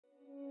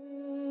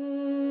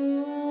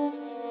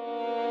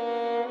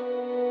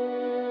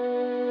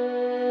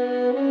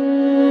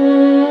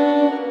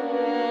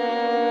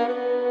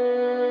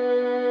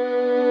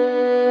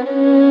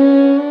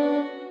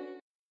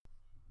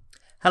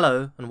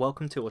Hello, and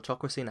welcome to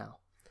Autocracy Now!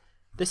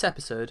 This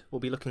episode will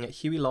be looking at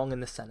Huey Long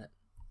in the Senate.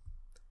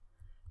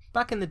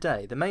 Back in the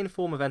day, the main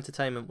form of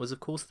entertainment was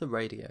of course the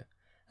radio,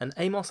 and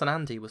Amos and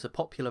Andy was a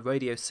popular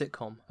radio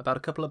sitcom about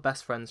a couple of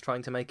best friends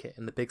trying to make it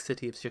in the big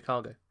city of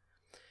Chicago.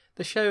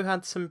 The show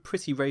had some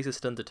pretty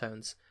racist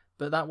undertones,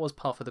 but that was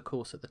par for the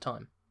course at the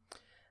time.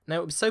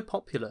 Now it was so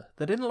popular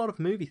that in a lot of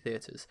movie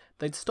theatres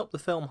they'd stop the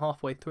film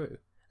halfway through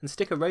and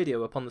stick a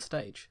radio up on the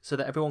stage so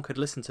that everyone could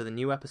listen to the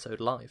new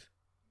episode live.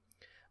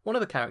 One of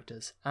the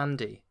characters,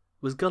 Andy,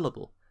 was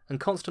gullible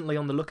and constantly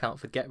on the lookout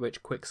for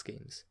get-rich-quick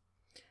schemes.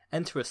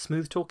 Enter a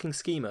smooth-talking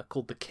schemer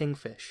called the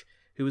Kingfish,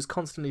 who was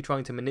constantly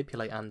trying to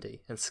manipulate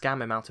Andy and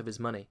scam him out of his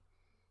money.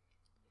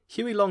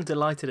 Huey Long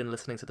delighted in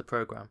listening to the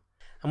programme,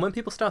 and when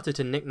people started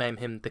to nickname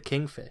him the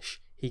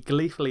Kingfish, he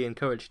gleefully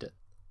encouraged it.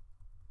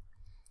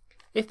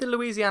 If the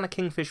Louisiana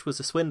Kingfish was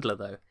a swindler,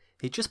 though,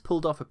 he just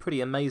pulled off a pretty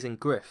amazing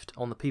grift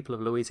on the people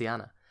of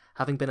Louisiana,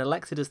 having been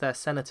elected as their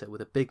senator with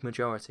a big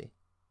majority.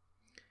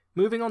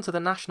 Moving on to the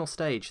national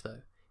stage,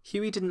 though,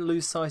 Huey didn't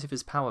lose sight of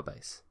his power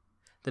base.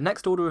 The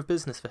next order of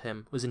business for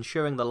him was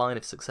ensuring the line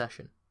of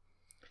succession.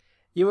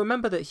 You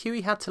remember that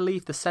Huey had to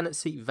leave the Senate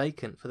seat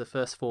vacant for the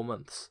first 4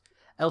 months,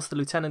 else the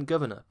Lieutenant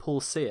Governor,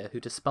 Paul Sear, who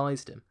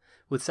despised him,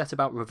 would set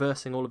about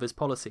reversing all of his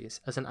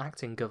policies as an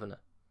acting governor.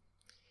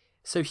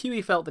 So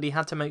Huey felt that he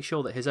had to make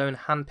sure that his own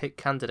hand-picked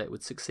candidate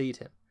would succeed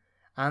him,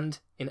 and,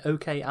 in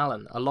O.K.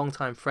 Allen, a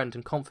longtime friend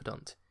and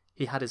confidant,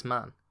 he had his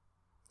man.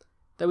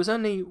 There was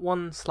only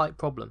one slight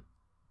problem.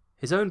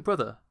 His own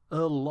brother,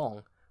 Earl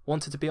Long,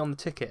 wanted to be on the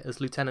ticket as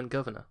Lieutenant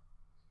Governor.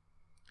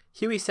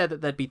 Huey said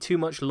that there'd be too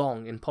much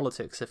Long in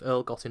politics if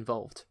Earl got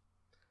involved.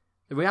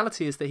 The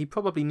reality is that he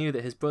probably knew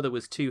that his brother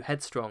was too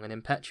headstrong and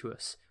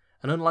impetuous,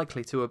 and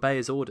unlikely to obey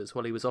his orders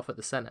while he was off at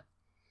the Senate.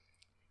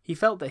 He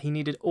felt that he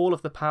needed all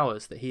of the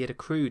powers that he had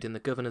accrued in the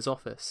governor's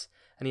office,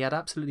 and he had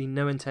absolutely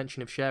no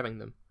intention of sharing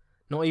them,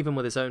 not even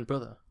with his own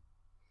brother.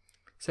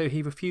 So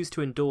he refused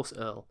to endorse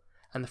Earl,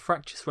 and the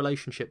fractious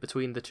relationship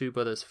between the two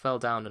brothers fell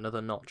down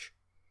another notch.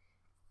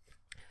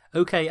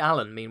 O.K.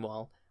 Allen,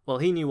 meanwhile, well,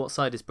 he knew what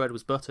side his bread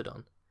was buttered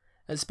on.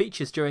 At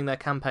speeches during their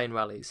campaign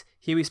rallies,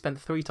 Huey spent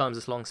 3 times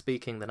as long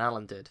speaking than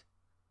Allen did.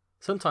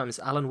 Sometimes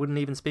Allen wouldn't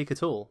even speak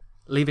at all,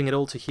 leaving it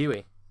all to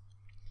Huey.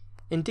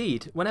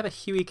 Indeed, whenever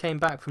Huey came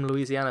back from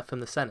Louisiana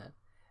from the Senate,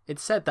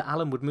 it's said that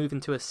Allen would move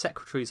into a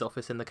secretary's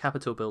office in the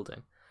Capitol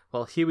building,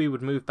 while Huey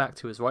would move back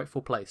to his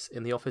rightful place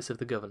in the office of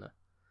the governor.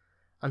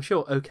 I'm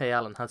sure O.K.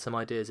 Allen had some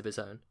ideas of his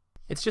own.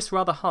 It's just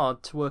rather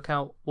hard to work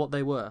out what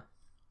they were.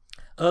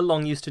 Earl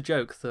Long used to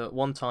joke that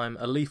one time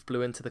a leaf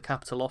blew into the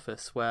Capitol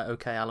office where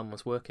O.K. Allen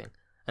was working,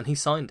 and he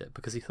signed it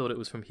because he thought it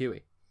was from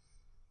Huey.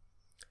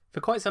 For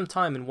quite some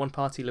time in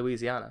one-party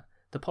Louisiana,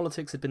 the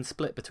politics had been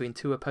split between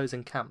 2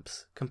 opposing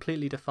camps,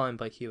 completely defined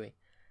by Huey,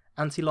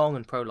 anti-Long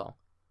and pro-Long.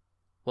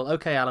 Well,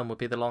 O.K. Allen would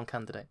be the Long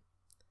candidate.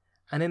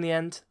 And in the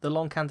end, the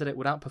Long candidate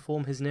would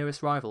outperform his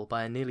nearest rival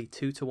by a nearly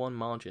 2-to-1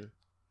 margin.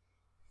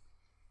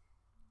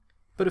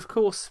 But of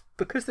course,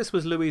 because this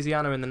was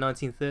Louisiana in the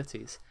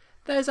 1930s,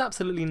 there's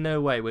absolutely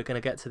no way we're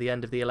going to get to the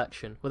end of the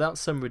election without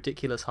some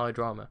ridiculous high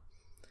drama.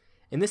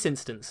 In this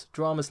instance,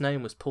 drama's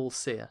name was Paul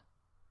Sear.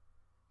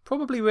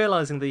 Probably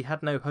realising that he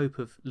had no hope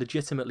of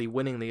legitimately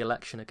winning the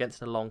election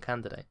against a Long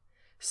candidate,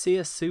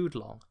 Sear sued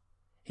Long.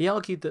 He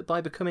argued that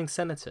by becoming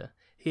senator,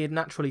 he had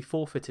naturally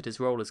forfeited his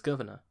role as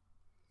governor.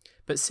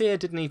 But Sear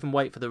didn't even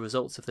wait for the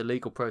results of the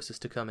legal process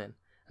to come in,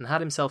 and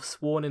had himself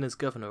sworn in as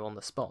governor on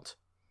the spot.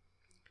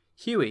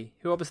 Huey,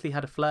 who obviously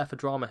had a flair for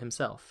drama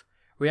himself,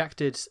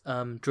 reacted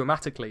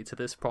dramatically to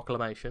this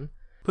proclamation,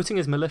 putting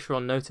his militia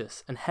on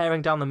notice and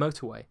herring down the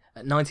motorway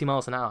at 90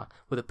 miles an hour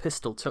with a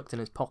pistol tucked in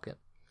his pocket.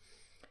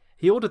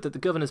 He ordered that the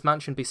governor's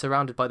mansion be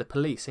surrounded by the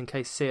police in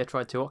case Sear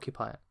tried to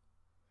occupy it.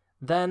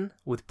 Then,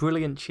 with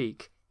brilliant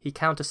cheek, he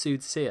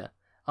countersued Sear,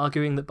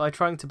 arguing that by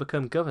trying to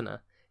become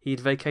governor, he had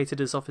vacated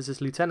his office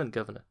as lieutenant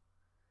governor.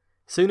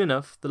 Soon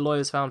enough, the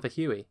lawyers found for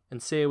Huey,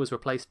 and Sear was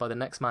replaced by the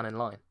next man in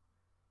line.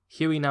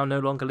 Huey now no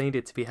longer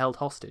needed to be held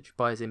hostage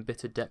by his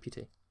embittered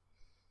deputy.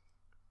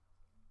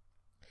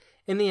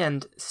 In the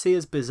end,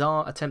 Sear's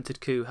bizarre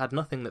attempted coup had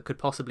nothing that could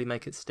possibly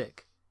make it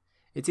stick.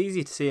 It's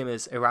easy to see him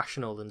as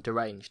irrational and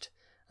deranged,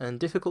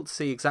 and difficult to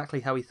see exactly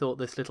how he thought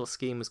this little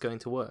scheme was going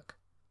to work.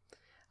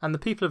 And the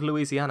people of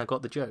Louisiana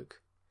got the joke.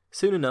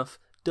 Soon enough,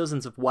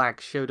 dozens of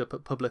wags showed up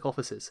at public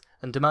offices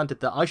and demanded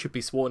that I should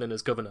be sworn in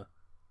as governor.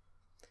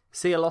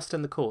 Sear lost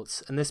in the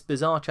courts, and this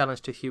bizarre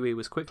challenge to Huey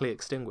was quickly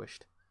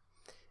extinguished.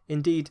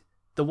 Indeed,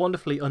 the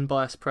wonderfully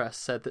unbiased press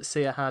said that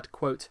Sear had,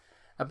 quote,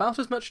 about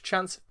as much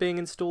chance of being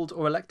installed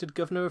or elected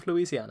governor of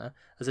Louisiana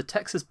as a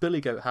Texas billy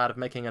goat had of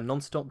making a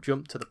non-stop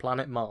jump to the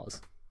planet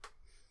Mars.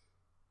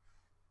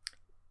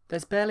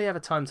 There's barely ever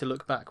time to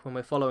look back when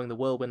we're following the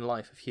whirlwind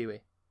life of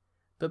Huey.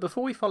 But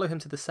before we follow him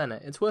to the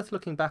Senate, it's worth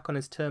looking back on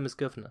his term as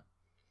governor.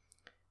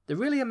 The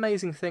really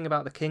amazing thing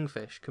about the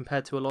Kingfish,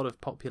 compared to a lot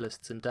of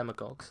populists and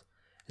demagogues,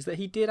 is that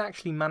he did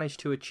actually manage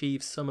to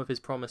achieve some of his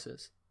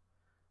promises.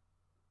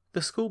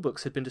 The school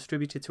books had been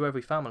distributed to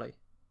every family.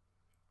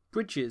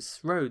 Bridges,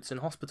 roads and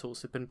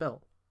hospitals had been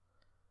built.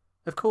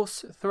 Of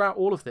course, throughout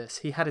all of this,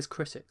 he had his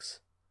critics.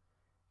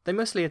 They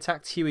mostly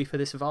attacked Huey for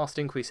this vast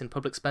increase in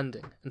public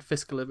spending and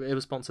fiscal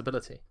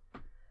irresponsibility,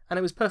 and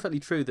it was perfectly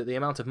true that the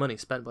amount of money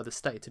spent by the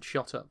state had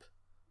shot up,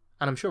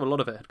 and I'm sure a lot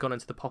of it had gone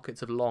into the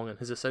pockets of Long and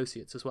his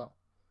associates as well.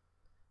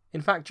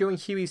 In fact, during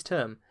Huey's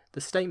term,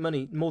 the state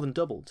money more than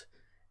doubled.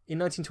 In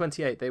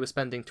 1928, they were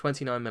spending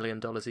 $29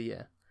 million a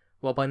year,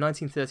 while by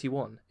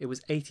 1931, it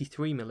was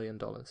 $83 million.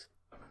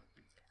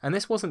 And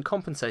this wasn't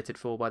compensated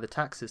for by the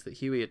taxes that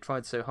Huey had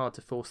tried so hard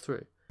to force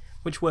through,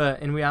 which were,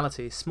 in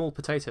reality, small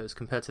potatoes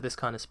compared to this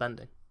kind of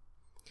spending.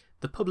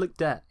 The public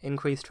debt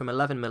increased from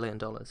 $11 million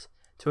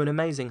to an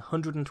amazing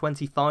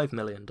 $125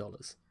 million,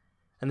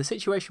 and the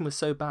situation was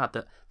so bad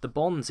that the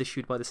bonds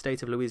issued by the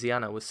state of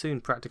Louisiana were soon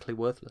practically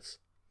worthless.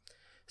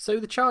 So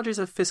the charges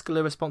of fiscal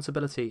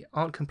irresponsibility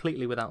aren't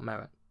completely without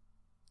merit.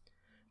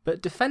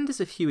 But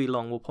defenders of Huey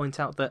Long will point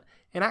out that,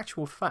 in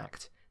actual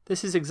fact,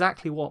 this is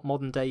exactly what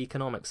modern-day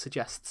economics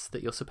suggests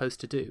that you're supposed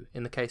to do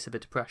in the case of a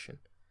depression.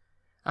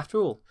 After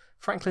all,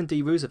 Franklin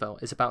D.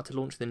 Roosevelt is about to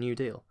launch the New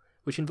Deal,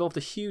 which involved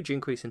a huge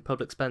increase in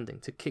public spending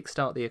to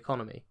kickstart the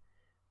economy,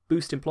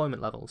 boost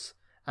employment levels,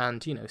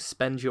 and,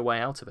 spend your way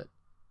out of it.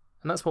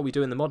 And that's what we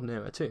do in the modern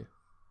era too.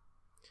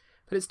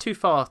 But it's too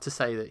far to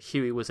say that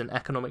Huey was an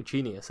economic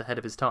genius ahead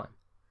of his time.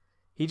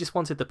 He just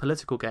wanted the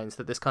political gains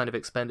that this kind of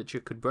expenditure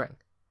could bring.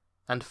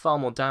 And far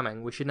more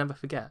damning, we should never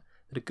forget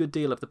that a good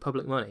deal of the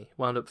public money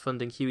wound up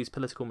funding Huey's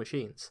political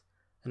machines,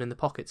 and in the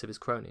pockets of his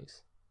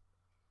cronies.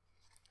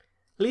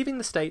 Leaving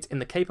the state in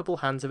the capable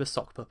hands of a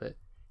sock puppet,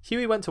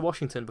 Huey went to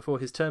Washington before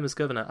his term as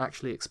governor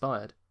actually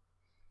expired.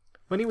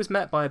 When he was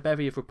met by a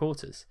bevy of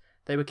reporters,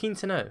 they were keen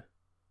to know,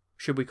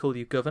 should we call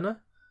you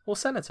governor or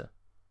senator?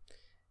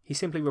 He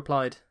simply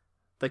replied,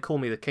 they call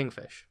me the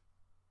Kingfish.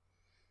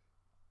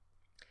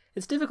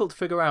 It's difficult to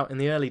figure out in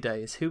the early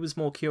days who was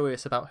more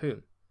curious about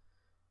whom.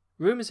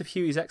 Rumours of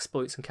Huey's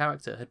exploits and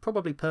character had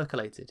probably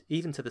percolated,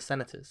 even to the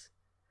senators.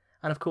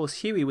 And of course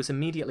Huey was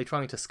immediately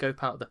trying to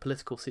scope out the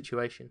political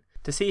situation,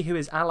 to see who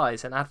his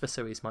allies and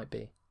adversaries might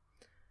be.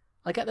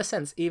 I get the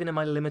sense, even in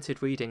my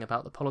limited reading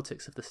about the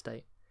politics of the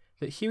state,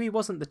 that Huey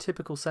wasn't the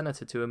typical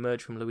senator to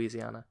emerge from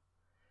Louisiana.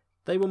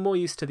 They were more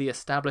used to the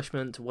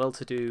establishment,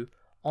 well-to-do,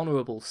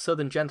 honourable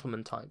southern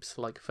gentleman types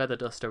like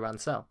Featherduster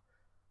Ransell,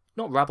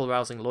 not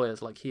rabble-rousing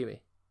lawyers like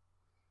Huey.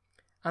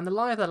 And the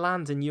lie of the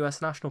land in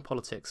US national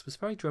politics was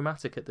very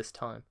dramatic at this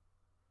time.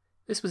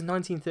 This was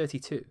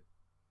 1932.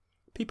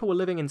 People were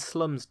living in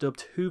slums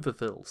dubbed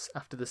Hoovervilles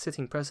after the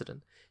sitting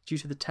president due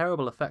to the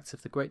terrible effects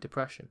of the Great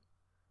Depression.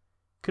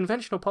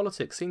 Conventional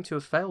politics seemed to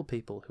have failed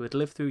people who had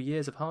lived through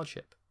years of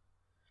hardship.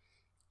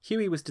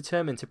 Huey was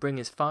determined to bring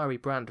his fiery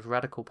brand of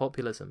radical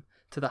populism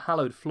to the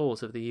hallowed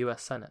floors of the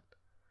US Senate,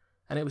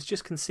 and it was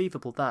just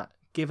conceivable that,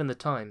 given the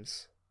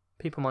times,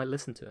 people might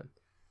listen to him.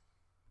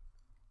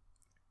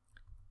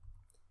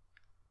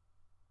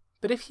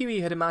 But if Huey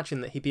had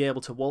imagined that he'd be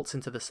able to waltz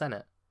into the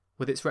Senate,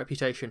 with its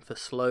reputation for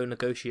slow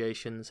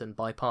negotiations and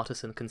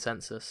bipartisan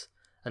consensus,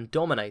 and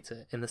dominate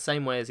it in the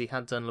same way as he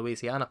had done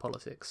Louisiana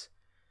politics,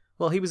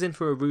 well, he was in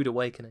for a rude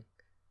awakening.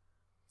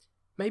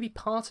 Maybe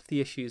part of the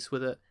issues were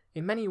that,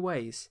 in many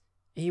ways,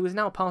 he was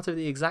now part of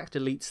the exact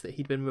elites that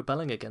he'd been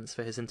rebelling against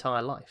for his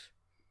entire life.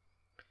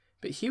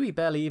 But Huey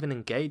barely even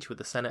engaged with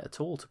the Senate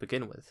at all to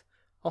begin with,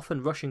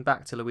 often rushing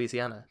back to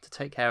Louisiana to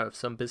take care of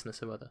some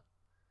business or other.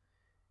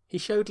 He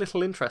showed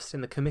little interest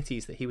in the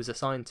committees that he was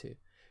assigned to,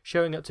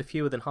 showing up to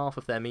fewer than half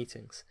of their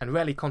meetings, and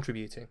rarely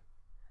contributing.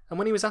 And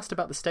when he was asked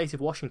about the state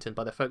of Washington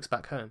by the folks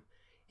back home,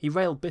 he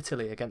railed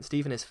bitterly against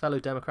even his fellow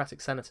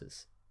Democratic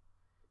senators.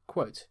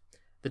 Quote,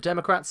 "The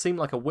Democrats seem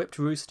like a whipped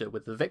rooster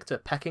with the victor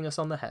pecking us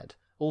on the head,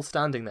 all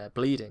standing there,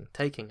 bleeding,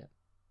 taking it."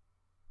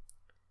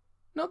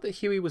 Not that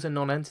Huey was a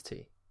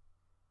non-entity.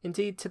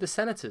 Indeed, to the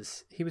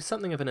senators, he was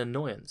something of an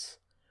annoyance,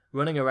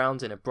 running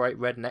around in a bright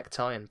red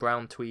necktie and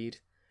brown tweed,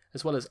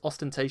 as well as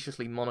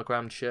ostentatiously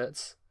monogrammed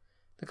shirts,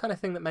 the kind of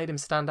thing that made him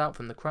stand out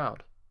from the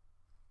crowd.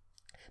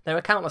 There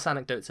are countless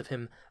anecdotes of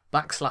him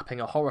backslapping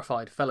a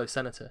horrified fellow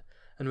senator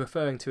and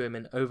referring to him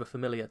in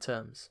overfamiliar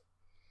terms.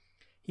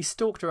 He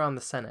stalked around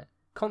the Senate,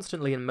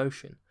 constantly in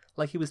motion,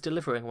 like he was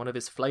delivering one of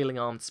his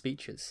flailing-armed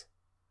speeches.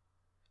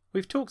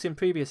 We've talked in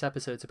previous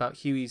episodes about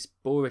Huey's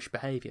boorish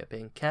behaviour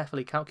being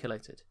carefully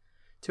calculated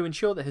to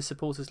ensure that his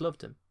supporters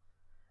loved him,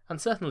 and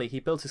certainly he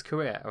built his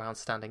career around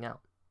standing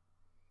out.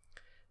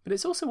 But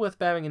it's also worth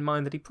bearing in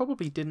mind that he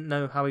probably didn't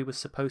know how he was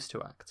supposed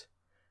to act,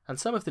 and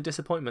some of the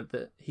disappointment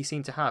that he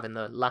seemed to have in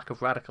the lack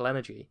of radical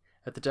energy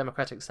of the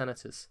Democratic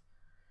senators,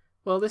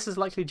 well, this is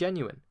likely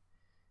genuine.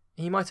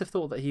 He might have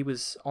thought that he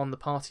was on the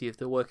party of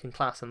the working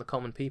class and the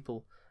common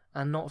people,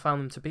 and not found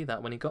them to be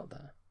that when he got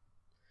there.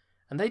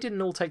 And they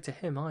didn't all take to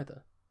him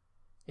either.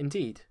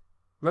 Indeed,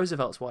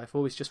 Roosevelt's wife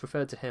always just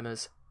referred to him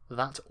as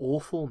that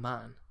awful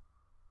man.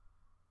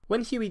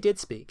 When Huey did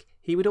speak,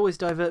 he would always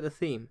divert the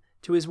theme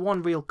to his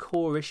one real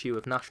core issue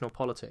of national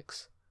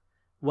politics: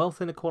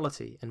 wealth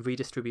inequality and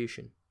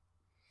redistribution.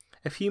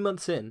 A few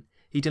months in,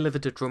 he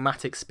delivered a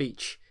dramatic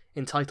speech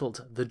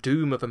entitled "The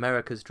Doom of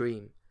America's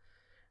Dream,"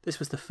 This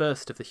was the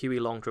first of the Huey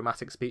Long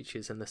dramatic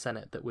speeches in the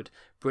Senate that would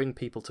bring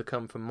people to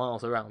come from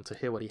miles around to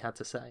hear what he had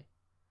to say.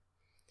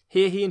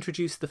 Here he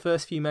introduced the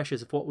first few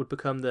measures of what would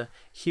become the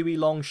Huey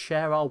Long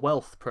Share Our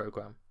Wealth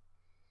programme.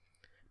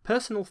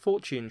 Personal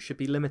fortunes should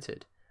be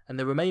limited, and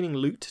the remaining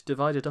loot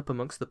divided up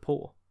amongst the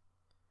poor.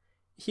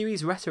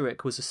 Huey's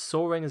rhetoric was as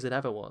soaring as it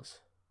ever was.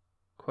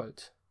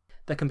 Quote,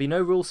 "There can be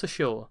no rule so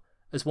sure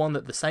as one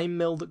that the same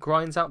mill that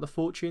grinds out the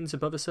fortunes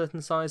above a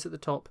certain size at the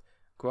top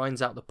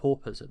grinds out the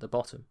paupers at the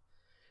bottom.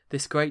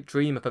 This great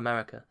dream of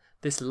America,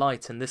 this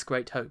light and this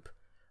great hope,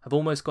 have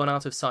almost gone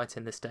out of sight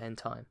in this day and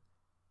time,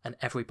 and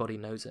everybody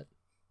knows it."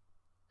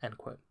 End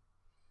quote.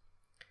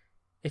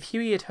 If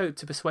Huey had hoped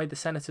to persuade the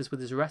senators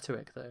with his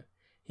rhetoric, though,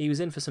 he was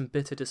in for some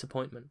bitter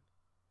disappointment.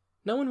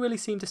 No one really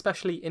seemed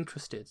especially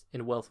interested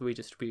in wealth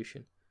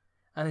redistribution,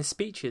 and his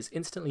speeches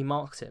instantly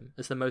marked him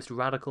as the most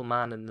radical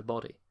man in the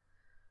body.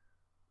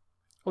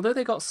 Although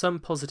they got some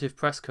positive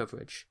press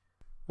coverage,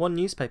 one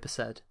newspaper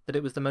said that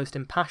it was the most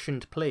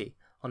impassioned plea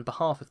on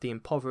behalf of the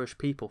impoverished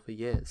people for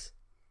years.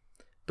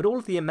 But all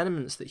of the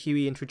amendments that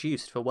Huey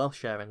introduced for wealth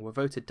sharing were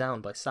voted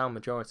down by sound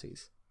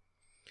majorities.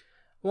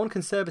 One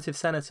Conservative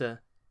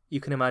senator, you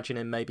can imagine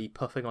him maybe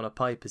puffing on a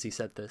pipe as he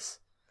said this,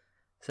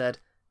 said,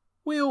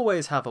 "We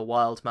always have a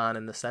wild man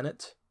in the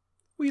Senate.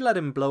 We let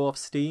him blow off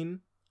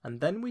steam, and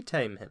then we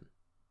tame him."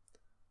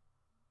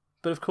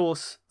 But of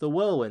course, the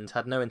whirlwind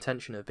had no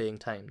intention of being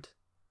tamed.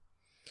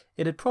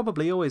 It had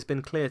probably always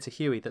been clear to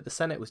Huey that the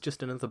Senate was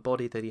just another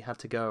body that he had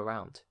to go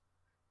around.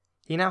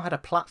 He now had a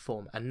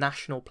platform, a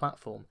national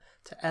platform,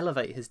 to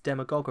elevate his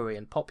demagoguery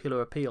and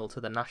popular appeal to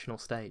the national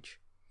stage.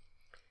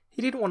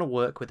 He didn't want to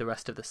work with the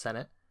rest of the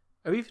Senate,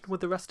 or even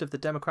with the rest of the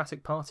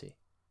Democratic Party.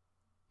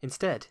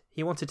 Instead,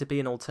 he wanted to be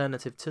an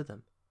alternative to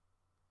them.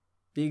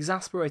 The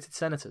exasperated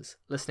senators,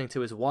 listening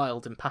to his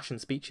wild,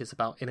 impassioned speeches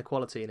about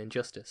inequality and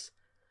injustice,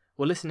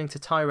 were listening to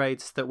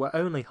tirades that were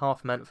only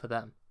half meant for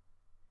them.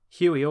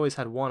 Huey always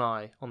had one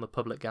eye on the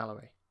public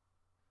gallery.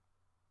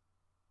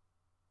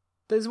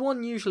 There's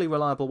one usually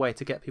reliable way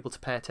to get people to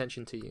pay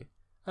attention to you,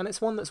 and it's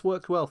one that's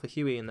worked well for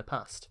Huey in the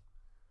past.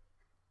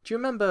 Do you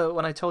remember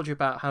when I told you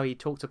about how he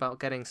talked about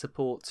getting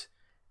support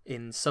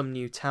in some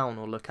new town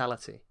or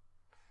locality?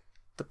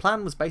 The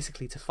plan was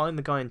basically to find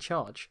the guy in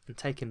charge and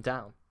take him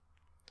down.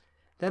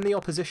 Then the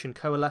opposition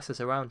coalesces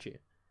around you,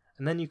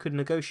 and then you could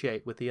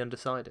negotiate with the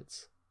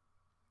undecideds.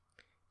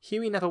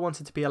 Huey never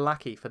wanted to be a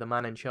lackey for the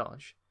man in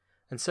charge,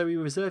 and so he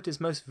reserved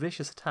his most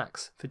vicious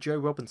attacks for Joe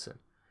Robinson,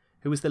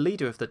 who was the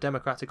leader of the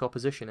Democratic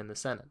opposition in the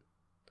Senate.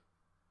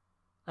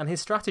 And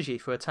his strategy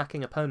for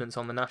attacking opponents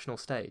on the national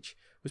stage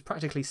was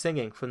practically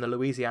singing from the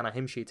Louisiana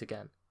hymn sheet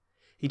again.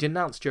 He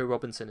denounced Joe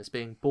Robinson as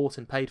being bought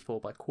and paid for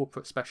by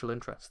corporate special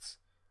interests.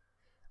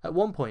 At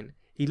one point,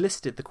 he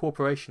listed the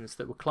corporations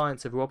that were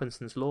clients of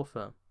Robinson's law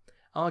firm,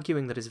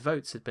 arguing that his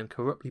votes had been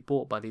corruptly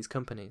bought by these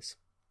companies.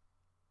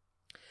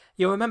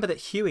 You'll remember that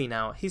Huey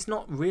now, he's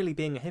not really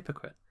being a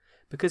hypocrite,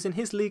 because in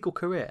his legal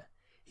career,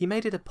 he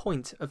made it a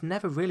point of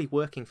never really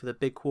working for the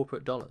big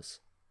corporate dollars,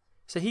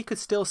 so he could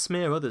still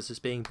smear others as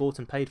being bought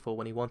and paid for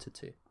when he wanted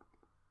to.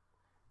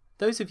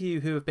 Those of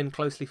you who have been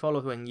closely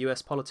following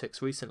US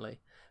politics recently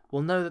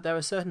will know that there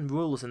are certain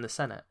rules in the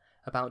Senate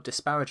about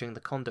disparaging the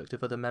conduct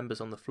of other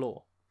members on the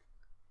floor.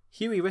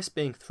 Huey risked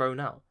being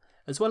thrown out,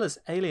 as well as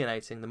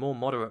alienating the more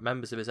moderate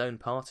members of his own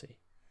party.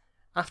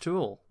 After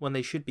all, when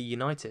they should be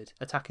united,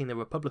 attacking the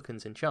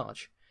Republicans in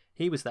charge,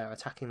 he was there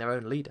attacking their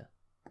own leader.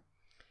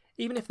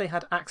 Even if they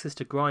had axes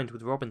to grind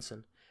with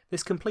Robinson,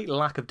 this complete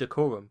lack of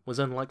decorum was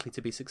unlikely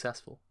to be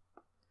successful.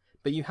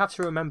 But you have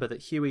to remember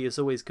that Huey is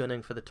always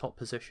gunning for the top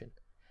position,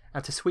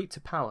 and to sweep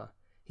to power,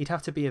 he'd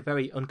have to be a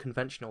very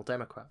unconventional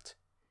Democrat.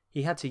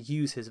 He had to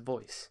use his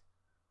voice.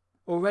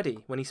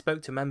 Already, when he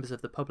spoke to members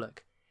of the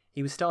public,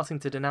 he was starting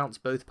to denounce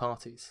both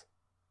parties.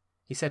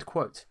 He said,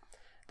 quote,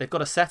 "They've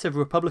got a set of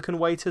Republican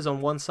waiters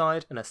on one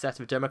side and a set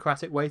of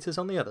Democratic waiters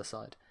on the other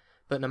side,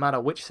 but no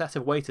matter which set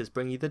of waiters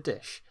bring you the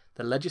dish,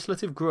 the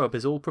legislative grub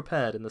is all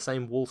prepared in the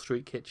same Wall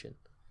Street kitchen."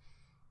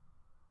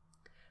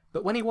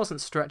 But when he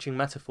wasn't stretching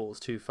metaphors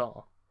too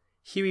far,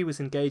 Huey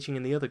was engaging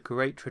in the other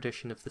great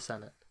tradition of the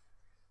Senate.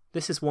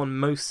 This is one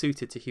most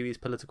suited to Huey's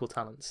political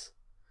talents.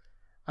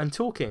 I'm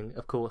talking,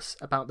 of course,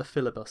 about the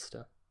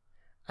filibuster.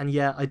 And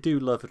yeah, I do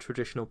love a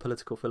traditional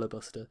political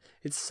filibuster.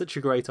 It's such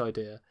a great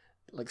idea.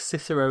 Like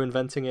Cicero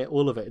inventing it,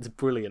 all of it, it's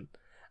brilliant.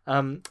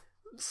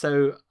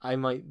 So I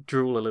might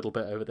drool a little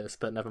bit over this,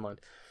 but never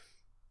mind.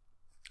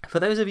 For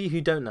those of you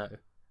who don't know,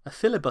 a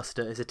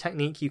filibuster is a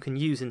technique you can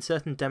use in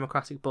certain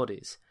democratic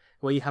bodies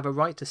where you have a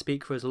right to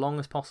speak for as long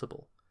as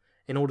possible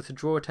in order to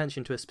draw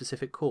attention to a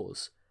specific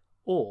cause,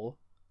 or,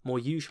 more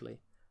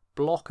usually,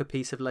 block a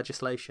piece of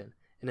legislation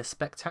in a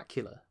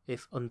spectacular,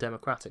 if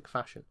undemocratic,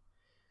 fashion.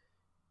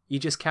 You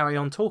just carry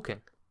on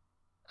talking,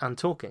 and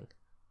talking,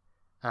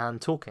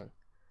 and talking.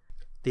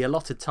 The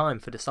allotted time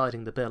for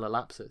deciding the bill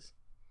elapses.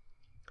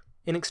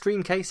 In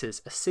extreme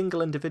cases, a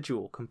single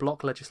individual can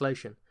block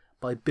legislation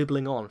by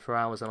bibbling on for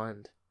hours on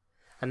end.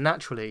 And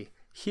naturally,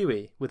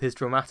 Huey, with his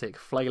dramatic,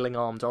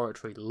 flailing-armed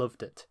oratory,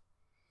 loved it.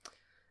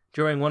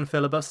 During one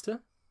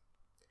filibuster,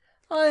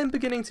 "I am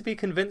beginning to be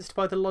convinced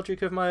by the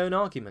logic of my own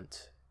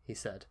argument," he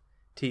said,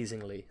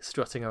 teasingly,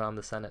 strutting around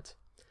the Senate.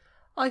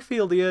 "I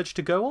feel the urge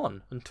to go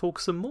on and talk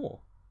some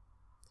more."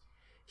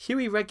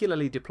 Huey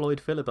regularly deployed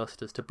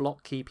filibusters to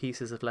block key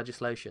pieces of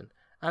legislation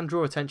and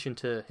draw attention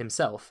to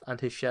himself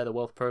and his Share the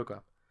Wealth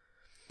program.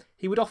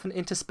 He would often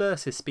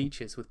intersperse his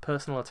speeches with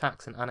personal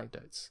attacks and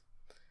anecdotes.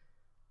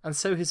 And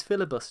so his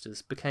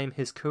filibusters became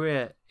his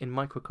career in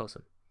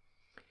microcosm.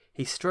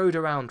 He strode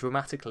around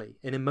dramatically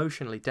and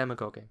emotionally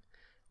demagoguing,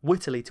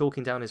 wittily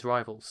talking down his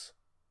rivals.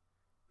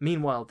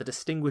 Meanwhile, the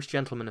distinguished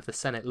gentlemen of the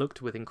Senate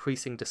looked with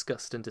increasing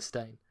disgust and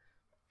disdain.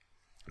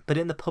 But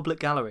in the public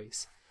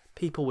galleries,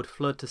 people would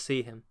flood to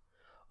see him.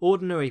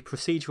 Ordinary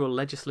procedural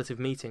legislative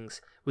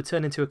meetings would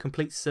turn into a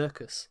complete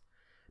circus.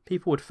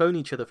 People would phone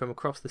each other from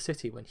across the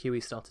city when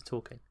Huey started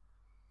talking.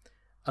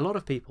 A lot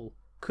of people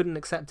couldn't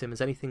accept him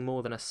as anything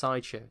more than a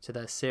sideshow to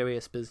their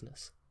serious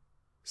business.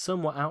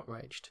 Some were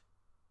outraged.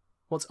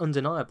 What's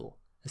undeniable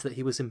is that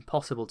he was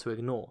impossible to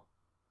ignore.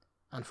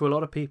 And for a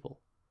lot of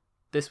people,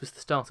 this was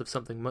the start of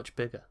something much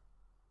bigger.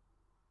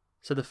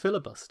 So the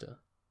filibuster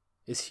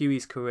is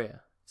Huey's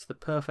career. It's the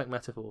perfect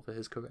metaphor for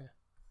his career.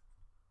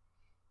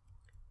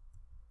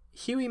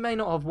 Huey may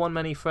not have won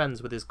many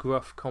friends with his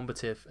gruff,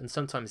 combative, and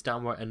sometimes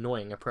downright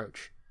annoying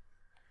approach,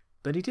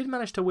 but he did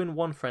manage to win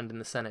one friend in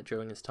the Senate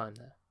during his time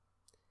there.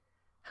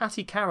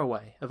 Hattie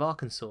Caraway of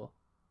Arkansas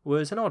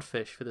was an odd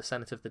fish for the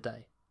Senate of the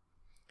day.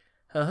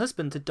 Her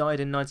husband had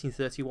died in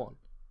 1931,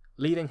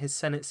 leaving his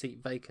Senate seat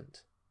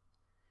vacant.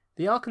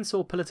 The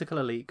Arkansas political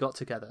elite got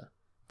together,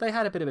 they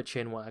had a bit of a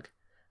chinwag,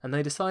 and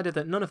they decided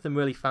that none of them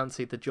really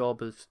fancied the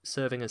job of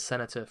serving as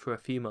senator for a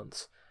few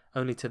months,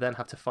 only to then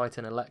have to fight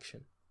an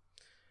election.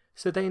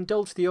 So they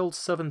indulged the old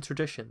Southern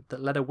tradition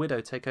that let a widow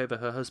take over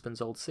her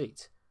husband's old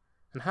seat,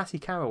 and Hattie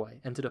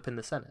Caraway ended up in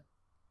the Senate.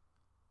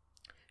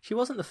 She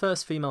wasn't the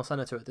first female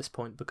senator at this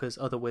point because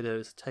other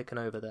widows had taken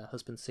over their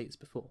husbands' seats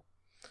before.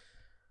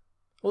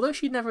 Although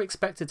she'd never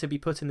expected to be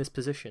put in this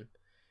position,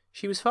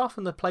 she was far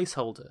from the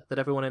placeholder that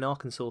everyone in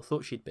Arkansas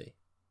thought she'd be.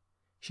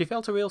 She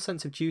felt a real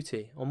sense of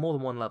duty on more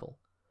than one level,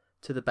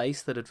 to the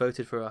base that had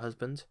voted for her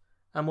husband,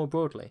 and more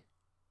broadly.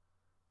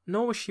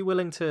 Nor was she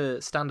willing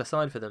to stand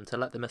aside for them to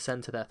let them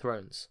ascend to their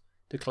thrones,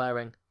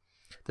 declaring,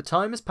 "The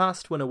time has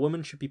passed when a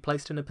woman should be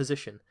placed in a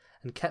position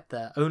and kept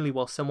there only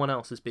while someone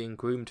else is being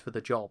groomed for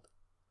the job."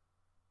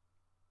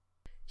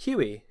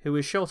 Huey, who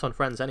was short on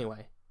friends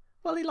anyway,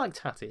 well, he liked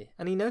Hattie,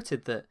 and he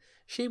noted that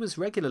she was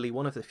regularly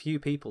one of the few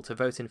people to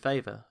vote in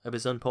favour of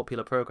his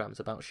unpopular programmes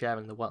about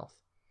sharing the wealth.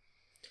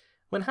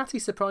 When Hattie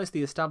surprised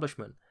the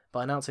establishment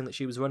by announcing that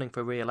she was running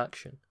for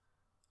re-election,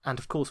 and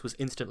of course was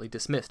instantly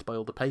dismissed by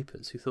all the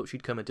papers who thought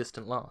she'd come a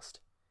distant last,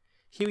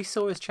 Huey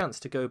saw his chance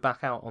to go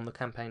back out on the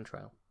campaign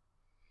trail.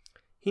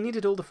 He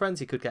needed all the friends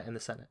he could get in the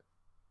Senate.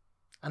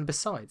 And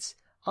besides,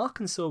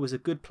 Arkansas was a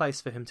good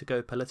place for him to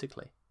go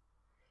politically.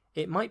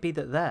 It might be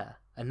that there,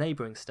 a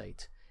neighbouring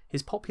state,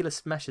 his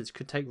populist message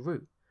could take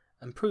root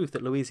and prove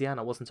that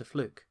Louisiana wasn't a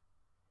fluke.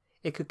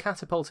 It could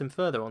catapult him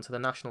further onto the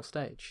national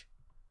stage.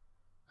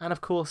 And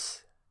of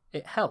course,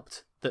 it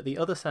helped that the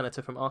other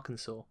senator from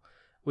Arkansas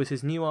was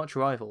his new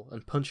arch-rival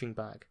and punching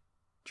bag,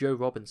 Joe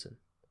Robinson.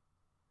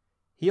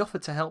 He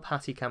offered to help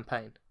Hattie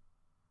campaign.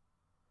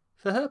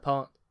 For her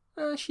part,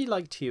 she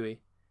liked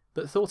Huey,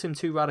 but thought him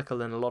too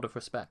radical in a lot of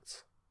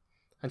respects.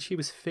 And she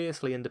was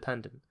fiercely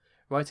independent,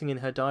 writing in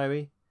her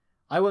diary,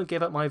 "I won't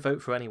give up my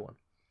vote for anyone.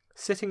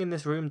 Sitting in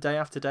this room day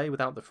after day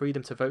without the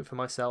freedom to vote for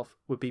myself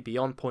would be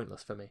beyond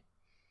pointless for me."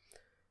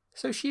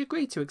 So she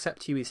agreed to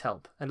accept Huey's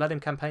help and let him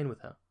campaign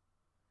with her.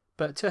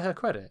 But to her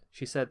credit,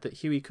 she said that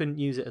Huey couldn't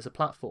use it as a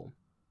platform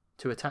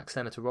to attack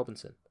Senator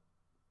Robinson,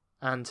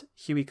 and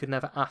Huey could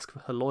never ask for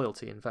her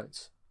loyalty in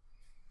votes.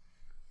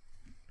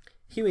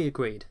 Huey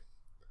agreed.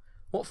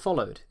 What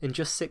followed, in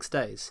just 6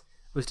 days,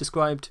 was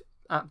described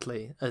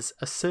aptly as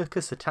a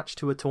circus attached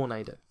to a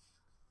tornado.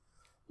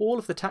 All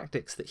of the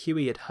tactics that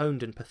Huey had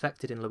honed and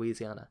perfected in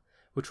Louisiana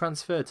were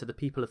transferred to the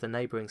people of the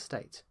neighbouring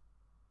state.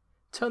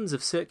 Tons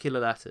of circular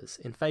letters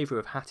in favour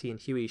of Hattie and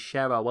Huey's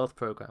Share Our Wealth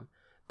programme,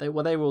 they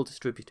were all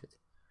distributed.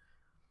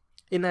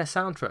 In their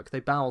sound truck, they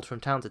bowled from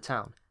town to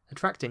town,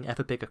 attracting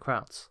ever bigger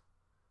crowds.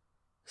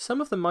 Some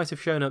of them might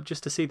have shown up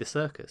just to see the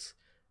circus,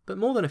 but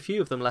more than a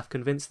few of them left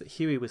convinced that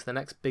Huey was the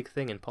next big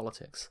thing in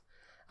politics,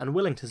 and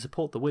willing to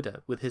support the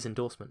widow with his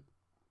endorsement.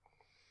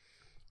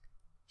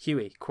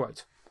 Huey,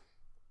 quote,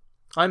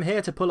 "I'm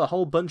here to pull a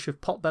whole bunch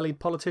of pot-bellied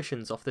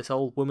politicians off this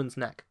old woman's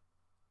neck."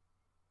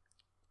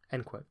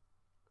 End quote.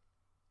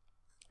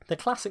 The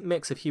classic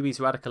mix of Huey's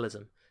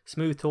radicalism,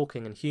 smooth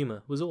talking and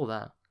humour was all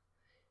there.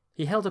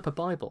 He held up a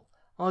Bible,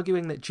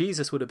 arguing that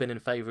Jesus would have been in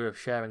favour of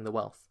sharing the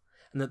wealth,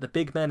 and that the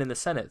big men in the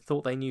Senate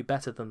thought they knew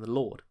better than the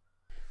Lord.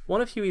 One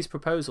of Huey's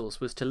proposals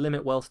was to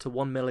limit wealth to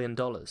 $1 million,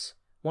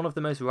 one of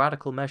the most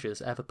radical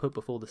measures ever put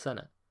before the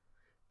Senate.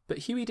 But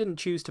Huey didn't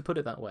choose to put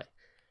it that way.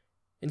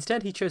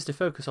 Instead, he chose to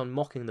focus on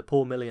mocking the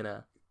poor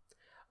millionaire.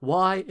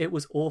 Why, it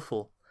was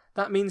awful.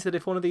 That means that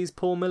if one of these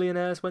poor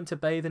millionaires went to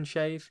bathe and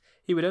shave,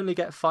 he would only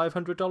get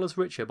 $500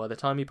 richer by the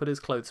time he put his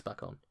clothes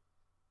back on.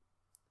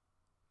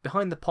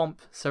 Behind the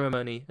pomp,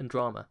 ceremony and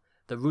drama,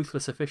 the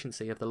ruthless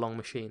efficiency of the Long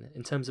machine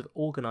in terms of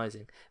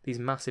organising these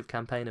massive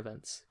campaign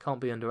events can't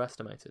be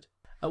underestimated.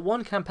 At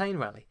one campaign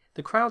rally,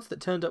 the crowds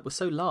that turned up were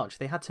so large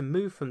they had to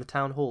move from the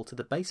town hall to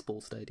the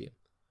baseball stadium.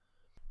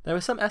 There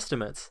are some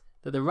estimates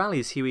that the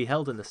rallies Huey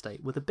held in the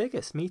state were the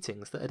biggest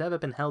meetings that had ever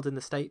been held in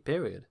the state,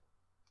 period.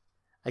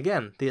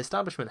 Again, the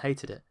establishment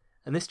hated it,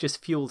 and this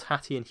just fueled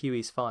Hattie and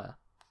Huey's fire.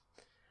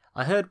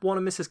 "I heard one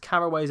of Mrs.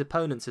 Carraway's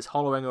opponents is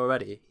hollering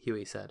already,"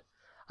 Huey said.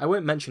 "I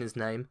won't mention his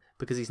name,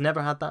 because he's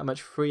never had that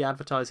much free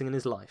advertising in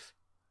his life.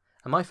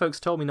 And my folks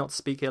told me not to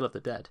speak ill of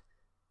the dead,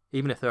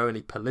 even if they're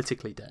only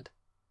politically dead."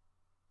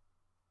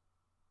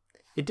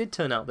 It did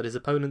turn out that his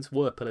opponents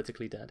were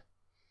politically dead.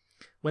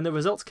 When the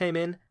results came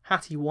in,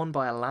 Hattie won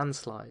by a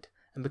landslide,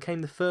 and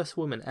became the first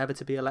woman ever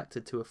to be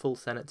elected to a full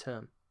Senate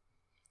term.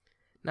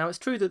 Now it's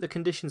true that the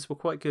conditions were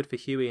quite good for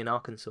Huey in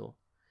Arkansas.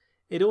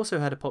 It also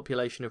had a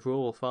population of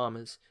rural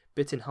farmers,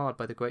 bitten hard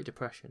by the Great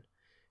Depression,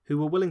 who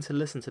were willing to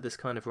listen to this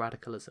kind of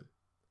radicalism.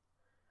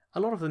 A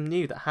lot of them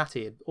knew that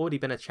Hattie had already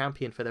been a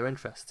champion for their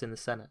interests in the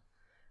Senate,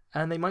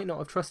 and they might not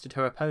have trusted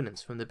her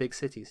opponents from the big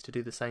cities to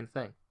do the same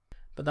thing.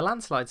 But the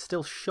landslide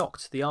still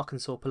shocked the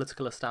Arkansas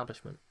political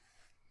establishment.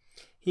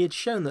 He had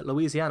shown that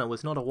Louisiana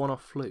was not a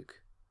one-off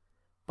fluke.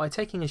 By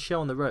taking his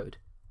show on the road,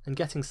 and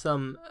getting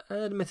some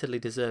admittedly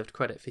deserved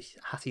credit for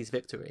Hattie's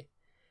victory,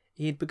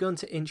 he had begun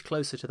to inch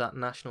closer to that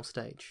national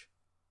stage.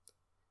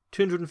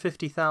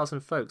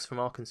 250,000 folks from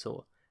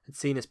Arkansas had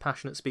seen his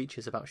passionate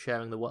speeches about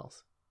sharing the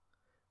wealth.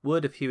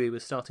 Word of Huey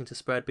was starting to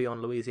spread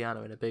beyond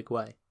Louisiana in a big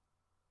way.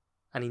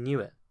 And he knew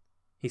it.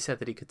 He said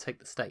that he could take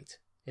the state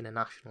in a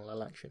national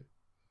election.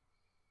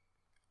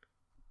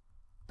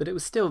 But it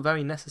was still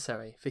very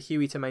necessary for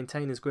Huey to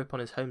maintain his grip on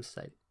his home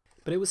state.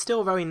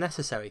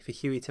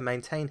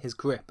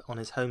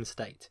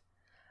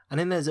 And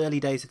in those early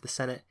days of the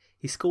Senate,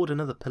 he scored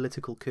another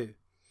political coup.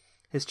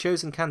 His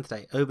chosen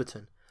candidate,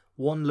 Overton,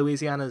 won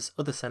Louisiana's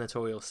other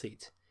senatorial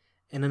seat,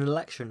 in an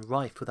election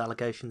rife with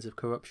allegations of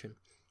corruption,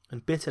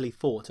 and bitterly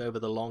fought over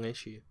the Long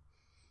issue.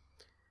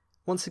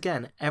 Once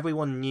again,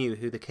 everyone knew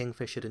who the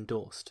Kingfish had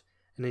endorsed,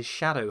 and his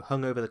shadow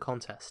hung over the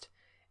contest,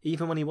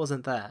 even when he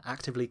wasn't there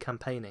actively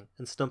campaigning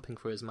and stumping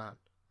for his man.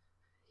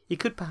 He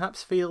could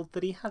perhaps feel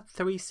that he had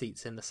 3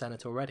 seats in the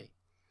Senate already.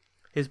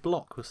 His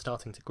bloc was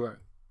starting to grow.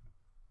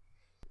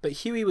 But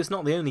Huey was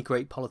not the only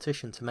great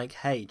politician to make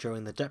hay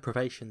during the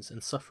deprivations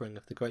and suffering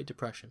of the Great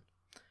Depression.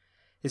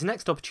 His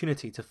next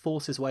opportunity to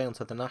force his way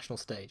onto the national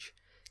stage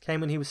came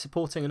when he was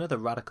supporting another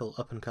radical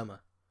up-and-comer,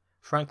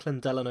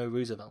 Franklin Delano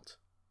Roosevelt.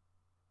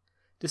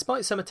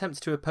 Despite some attempts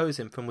to oppose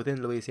him from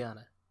within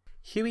Louisiana,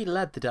 Huey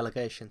led the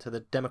delegation to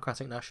the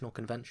Democratic National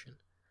Convention,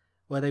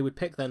 where they would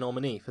pick their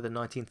nominee for the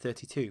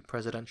 1932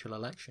 presidential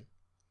election.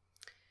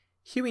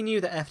 Huey knew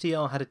that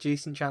FDR had a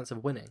decent chance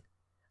of winning,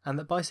 and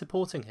that by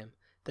supporting him,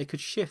 they could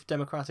shift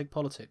democratic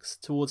politics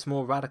towards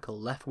more radical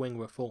left-wing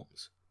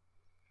reforms.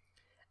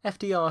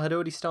 FDR had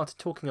already started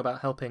talking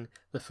about helping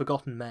the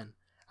forgotten men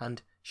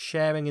and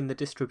sharing in the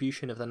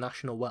distribution of the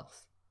national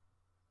wealth.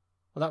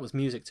 Well, that was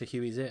music to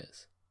Huey's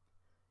ears.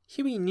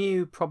 Huey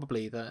knew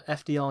probably that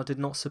FDR did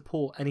not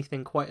support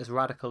anything quite as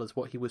radical as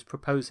what he was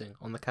proposing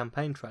on the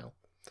campaign trail,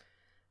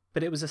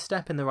 but it was a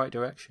step in the right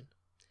direction,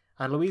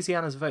 and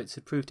Louisiana's votes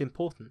had proved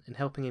important in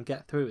helping him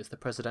get through as the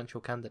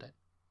presidential candidate.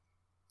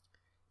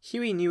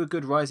 Huey knew a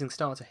good rising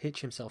star to hitch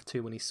himself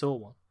to when he saw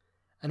one,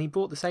 and he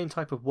brought the same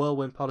type of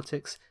whirlwind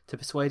politics to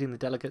persuading the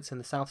delegates in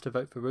the South to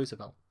vote for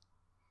Roosevelt.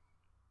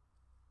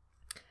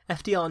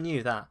 FDR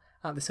knew that,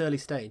 at this early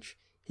stage,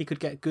 he could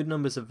get good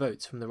numbers of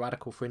votes from the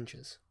radical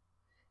fringes.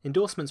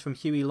 Endorsements from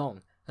Huey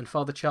Long and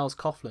Father Charles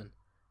Coughlin,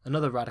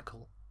 another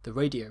radical, the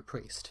radio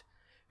priest,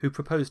 who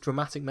proposed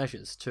dramatic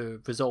measures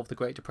to resolve the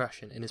Great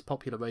Depression in his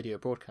popular radio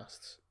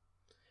broadcasts.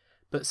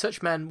 But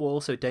such men were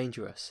also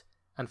dangerous,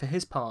 and for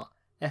his part,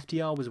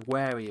 FDR was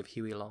wary of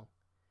Huey Long.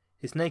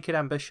 His naked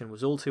ambition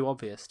was all too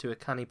obvious to a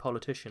canny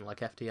politician like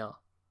FDR.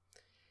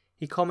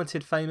 He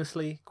commented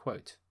famously,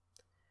 quote,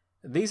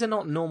 "These are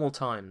not normal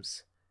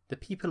times. The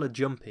people are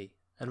jumpy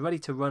and ready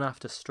to run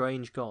after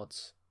strange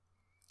gods.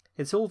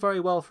 It's all very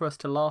well for us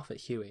to laugh at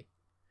Huey,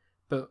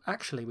 but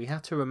actually we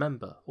have to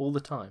remember all the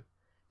time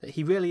that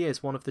he really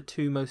is one of the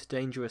 2 most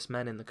dangerous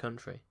men in the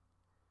country.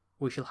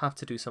 We shall have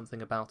to do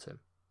something about him."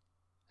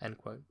 End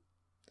quote.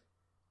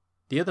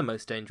 The other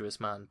most dangerous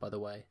man, by the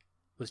way,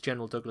 was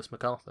General Douglas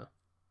MacArthur.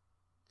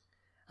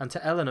 And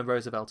to Eleanor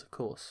Roosevelt, of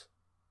course,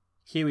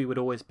 Huey would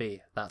always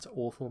be that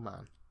awful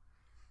man.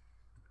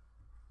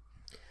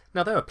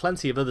 Now there were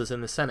plenty of others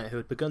in the Senate who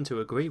had begun to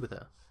agree with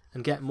her,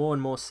 and get more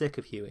and more sick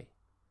of Huey.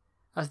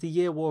 As the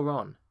year wore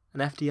on,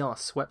 and FDR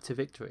swept to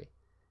victory,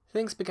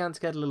 things began to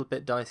get a little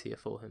bit dicier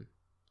for him.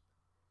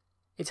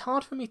 It's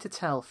hard for me to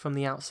tell from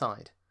the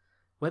outside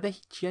whether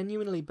he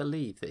genuinely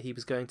believed that he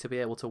was going to be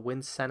able to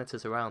win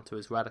senators around to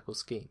his radical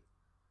scheme.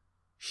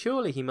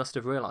 Surely he must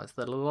have realised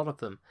that a lot of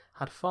them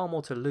had far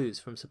more to lose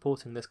from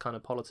supporting this kind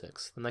of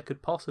politics than they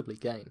could possibly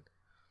gain.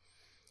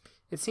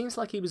 It seems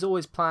like he was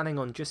always planning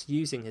on just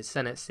using his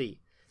Senate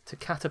seat to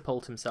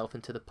catapult himself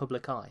into the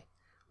public eye,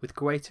 with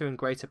greater and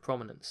greater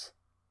prominence,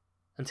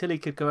 until he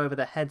could go over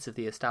the heads of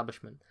the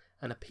establishment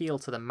and appeal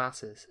to the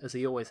masses as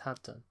he always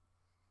had done.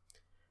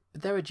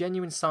 But there are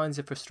genuine signs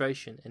of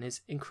frustration in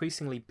his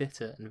increasingly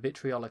bitter and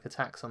vitriolic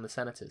attacks on the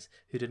senators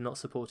who did not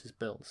support his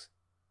bills.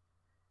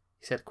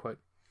 He said, quote,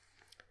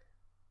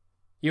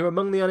 "You're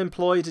among the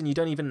unemployed and you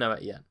don't even know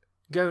it yet.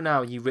 Go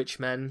now, you rich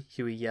men,"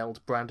 Huey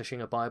yelled,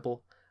 brandishing a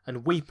Bible,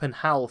 "and weep and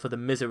howl for the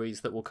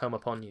miseries that will come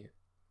upon you."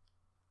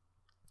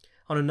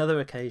 On another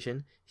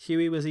occasion,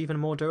 Huey was even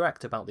more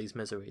direct about these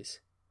miseries.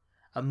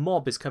 "A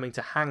mob is coming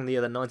to hang the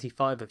other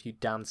 95 of you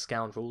damned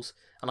scoundrels,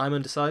 and I'm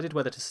undecided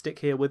whether to stick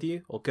here with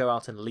you or go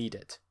out and lead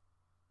it."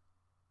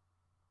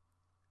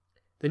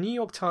 The New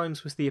York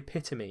Times was the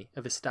epitome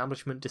of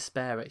establishment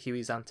despair at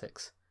Huey's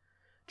antics.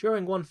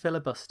 During one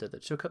filibuster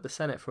that took up the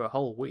Senate for a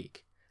whole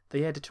week,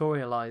 they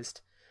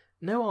editorialized,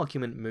 "No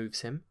argument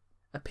moves him.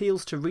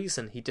 Appeals to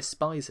reason he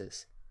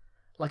despises.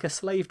 Like a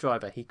slave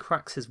driver, he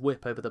cracks his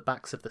whip over the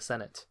backs of the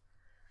Senate.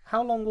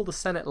 How long will the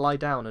Senate lie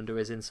down under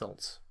his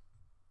insults?"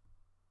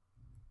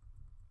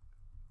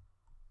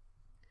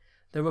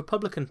 The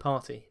Republican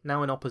Party,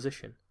 now in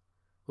opposition,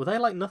 well, they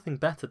like nothing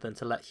better than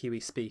to let Huey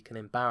speak and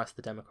embarrass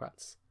the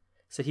Democrats,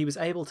 so he was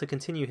able to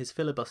continue his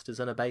filibusters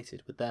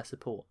unabated with their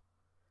support,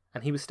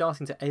 and he was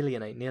starting to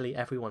alienate nearly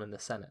everyone in the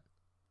Senate.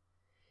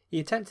 He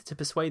attempted to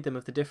persuade them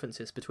of the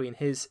differences between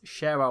his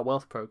Share Our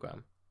Wealth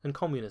program and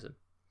communism.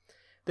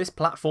 "This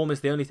platform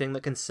is the only thing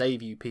that can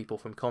save you people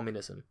from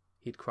communism,"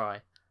 he'd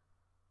cry.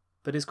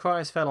 But his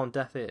cries fell on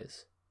deaf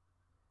ears.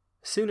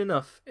 Soon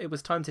enough, it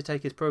was time to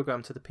take his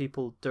program to the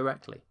people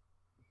directly.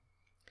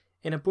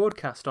 In a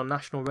broadcast on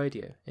national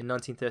radio in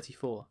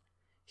 1934,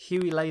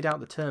 Huey laid out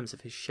the terms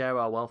of his Share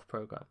Our Wealth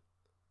program.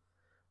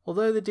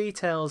 Although the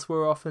details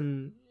were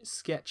often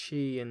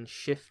sketchy and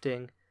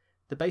shifting,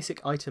 the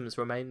basic items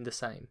remained the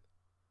same.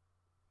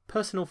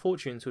 Personal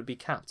fortunes would be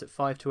capped at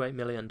 $5 to $8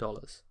 million,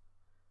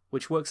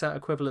 which works out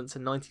equivalent to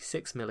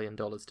 $96 million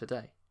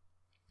today.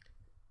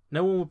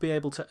 No one would be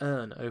able to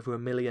earn over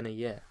 $1 million a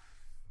year.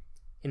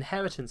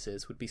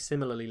 Inheritances would be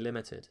similarly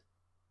limited.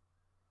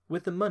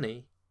 With the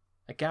money,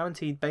 a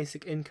guaranteed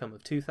basic income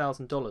of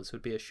 $2,000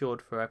 would be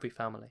assured for every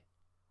family.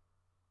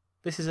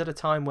 This is at a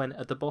time when,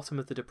 at the bottom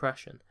of the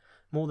Depression,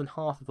 more than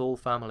half of all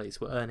families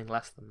were earning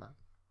less than that.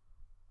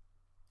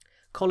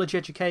 College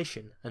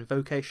education and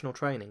vocational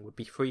training would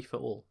be free for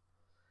all.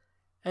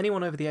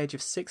 Anyone over the age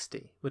of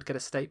 60 would get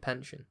a state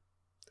pension.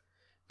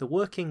 The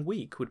working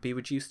week would be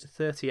reduced to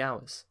 30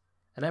 hours,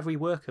 and every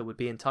worker would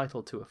be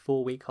entitled to a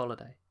 4-week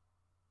holiday.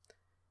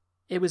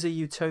 It was a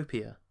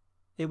utopia.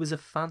 It was a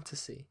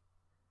fantasy.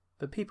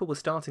 But people were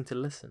starting to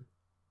listen.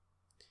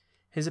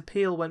 His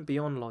appeal went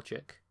beyond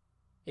logic.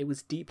 It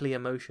was deeply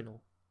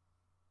emotional.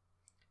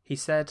 He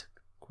said,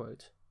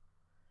 quote,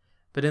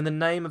 "But in the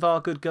name of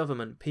our good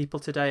government, people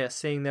today are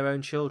seeing their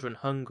own children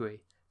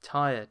hungry,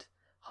 tired,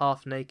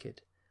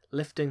 half-naked,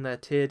 lifting their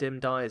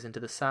tear-dimmed eyes into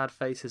the sad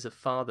faces of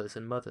fathers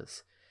and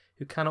mothers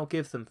who cannot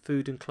give them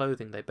food and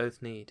clothing they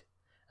both need,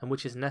 and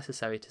which is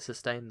necessary to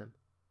sustain them.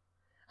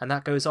 And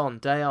that goes on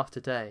day after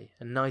day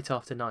and night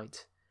after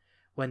night,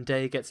 when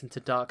day gets into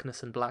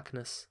darkness and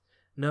blackness,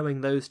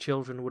 knowing those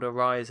children would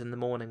arise in the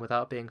morning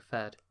without being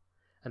fed,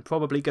 and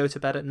probably go to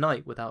bed at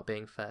night without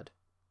being fed.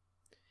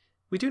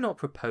 We do not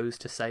propose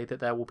to say that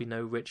there will be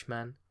no rich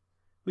men.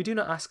 We do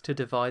not ask to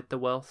divide the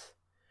wealth.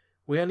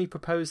 We only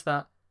propose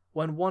that,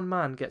 when one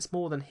man gets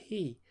more than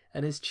he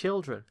and his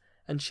children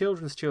and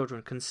children's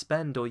children can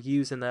spend or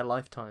use in their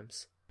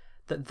lifetimes,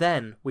 that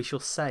then we shall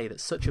say that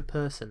such a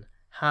person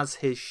has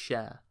his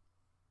share."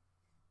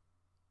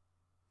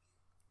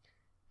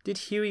 Did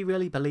Huey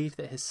really believe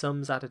that his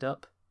sums added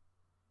up?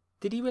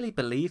 Did he really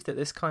believe that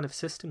this kind of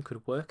system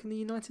could work in the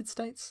United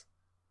States?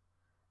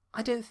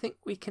 I don't think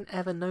we can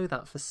ever know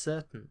that for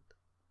certain.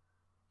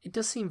 It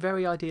does seem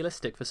very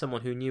idealistic for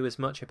someone who knew as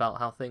much about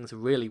how things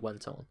really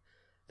went on,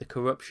 the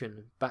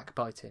corruption,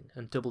 backbiting,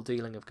 and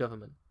double-dealing of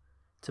government,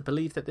 to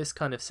believe that this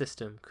kind of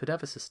system could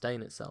ever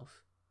sustain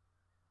itself.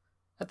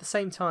 At the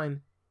same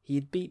time, he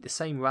had beat the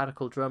same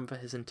radical drum for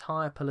his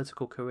entire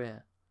political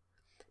career.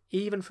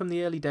 Even from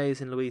the early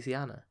days in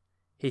Louisiana,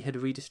 he had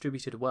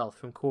redistributed wealth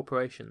from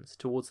corporations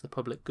towards the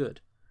public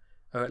good,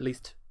 or at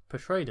least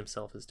portrayed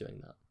himself as doing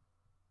that.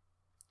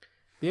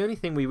 The only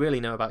thing we really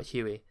know about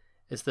Huey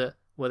is that,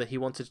 whether he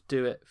wanted to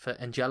do it for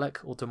angelic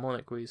or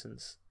demonic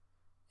reasons,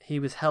 he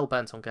was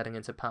hell-bent on getting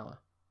into power.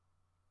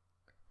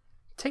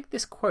 Take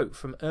this quote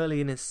from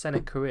early in his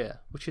Senate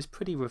career, which is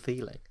pretty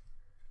revealing.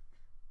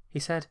 He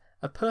said,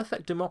 "A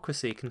perfect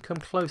democracy can come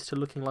close to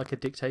looking like a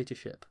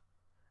dictatorship.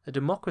 A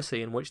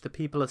democracy in which the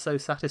people are so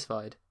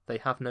satisfied they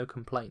have no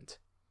complaint."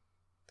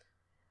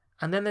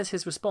 And then there's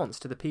his response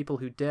to the people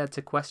who dared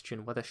to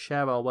question whether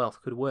Share Our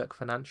Wealth could work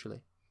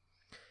financially.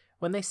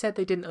 When they said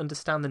they didn't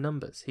understand the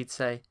numbers, he'd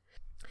say,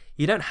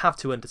 "You don't have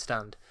to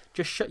understand,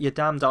 just shut your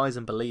damned eyes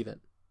and believe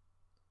it."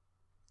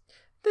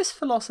 This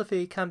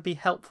philosophy can be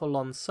helpful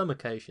on some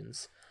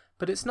occasions,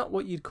 but it's not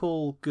what you'd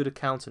call good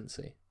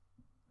accountancy.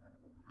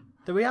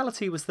 The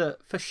reality was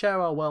that, for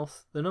Share Our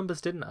Wealth, the numbers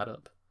didn't add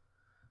up.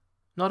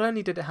 Not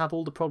only did it have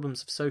all the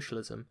problems of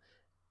socialism,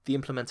 the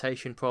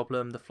implementation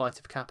problem, the flight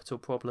of capital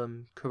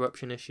problem,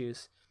 corruption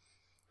issues,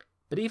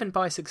 but even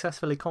by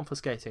successfully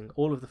confiscating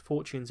all of the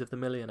fortunes of the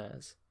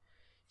millionaires,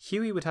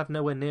 Huey would have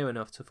nowhere near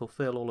enough to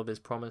fulfill all of his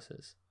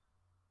promises.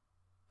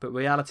 But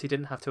reality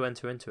didn't have to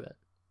enter into it.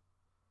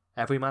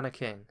 Every man a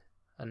king,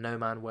 and no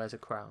man wears a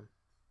crown.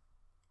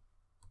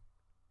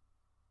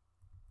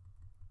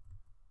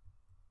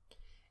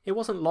 It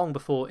wasn't long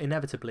before,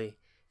 inevitably,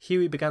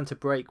 Huey began to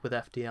break with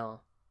FDR.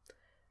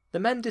 The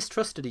men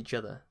distrusted each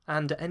other,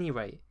 and at any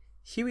rate,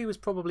 Huey was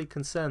probably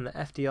concerned that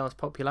FDR's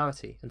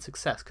popularity and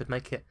success could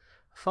make it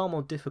far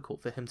more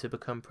difficult for him to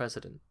become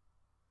president.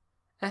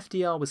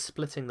 FDR was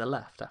splitting the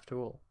left, after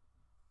all.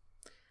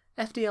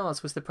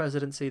 FDR's was the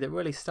presidency that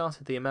really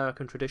started the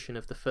American tradition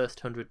of the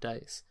first 100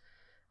 days,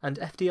 and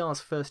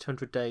FDR's first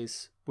 100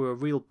 days were a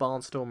real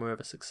barnstormer of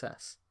a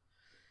success.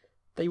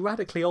 They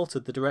radically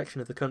altered the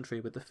direction of the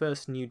country with the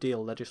first New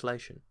Deal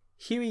legislation.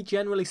 Huey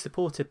generally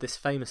supported this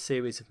famous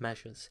series of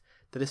measures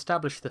that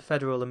established the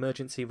Federal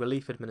Emergency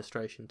Relief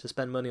Administration to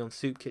spend money on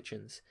soup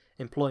kitchens,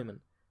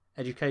 employment,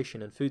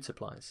 education and food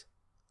supplies.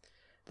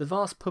 The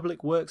vast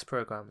public works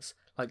programs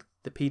like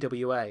the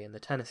PWA and the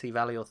Tennessee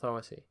Valley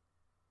Authority.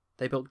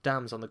 They built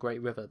dams on the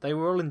Great River. They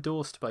were all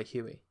endorsed by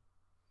Huey.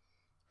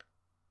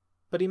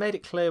 But he made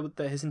it clear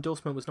that his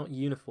endorsement was not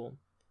uniform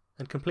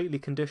and completely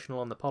conditional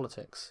on the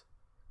politics.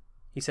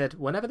 He said,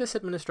 "Whenever this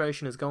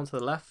administration has gone to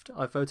the left,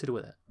 I've voted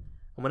with it,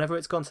 and whenever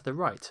it's gone to the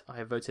right, I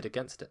have voted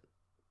against it."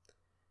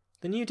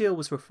 The New Deal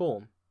was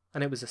reform,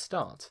 and it was a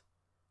start,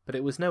 but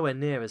it was nowhere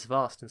near as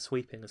vast and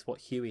sweeping as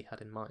what Huey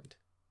had in mind.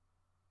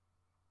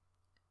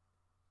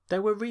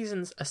 There were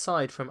reasons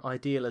aside from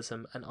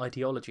idealism and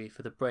ideology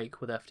for the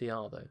break with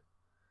FDR, though.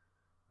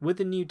 With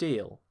the New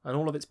Deal and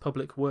all of its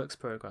public works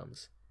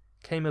programs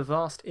came a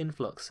vast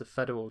influx of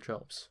federal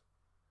jobs.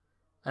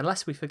 And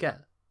lest we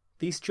forget,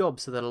 these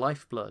jobs are the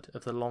lifeblood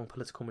of the long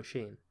political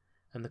machine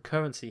and the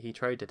currency he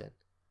traded in.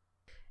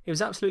 It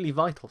was absolutely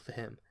vital for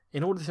him,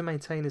 in order to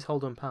maintain his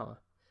hold on power,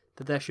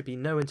 that there should be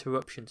no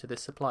interruption to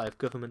this supply of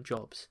government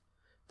jobs,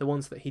 the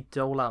ones that he'd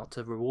dole out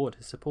to reward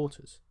his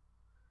supporters.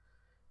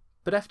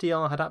 But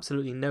FDR had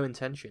absolutely no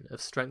intention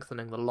of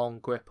strengthening the long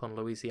grip on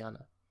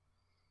Louisiana.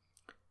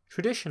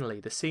 Traditionally,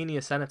 the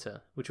senior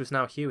senator, which was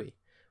now Huey,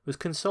 was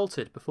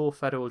consulted before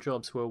federal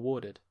jobs were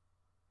awarded.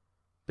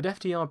 But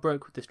FDR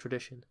broke with this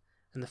tradition,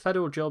 and the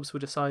federal jobs were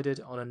decided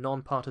on a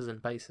non-partisan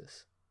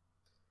basis.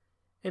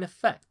 In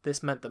effect,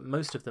 this meant that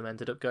most of them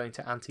ended up going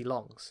to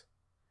anti-longs.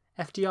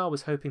 FDR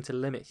was hoping to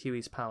limit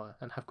Huey's power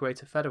and have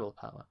greater federal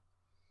power.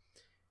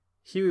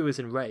 Huey was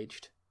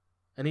enraged,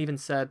 and even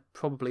said,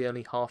 probably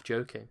only half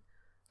joking,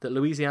 that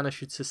Louisiana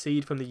should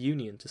secede from the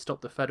Union to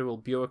stop the federal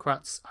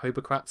bureaucrats,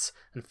 hobocrats,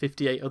 and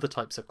 58 other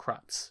types of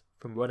crats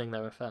from running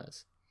their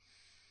affairs.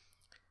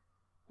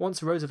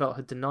 Once Roosevelt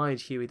had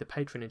denied Huey the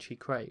patronage he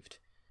craved,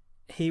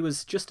 he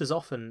was just as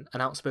often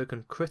an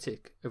outspoken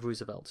critic of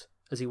Roosevelt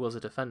as he was a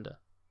defender.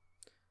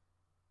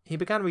 He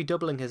began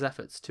redoubling his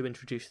efforts to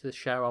introduce the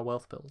Share Our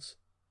Wealth bills.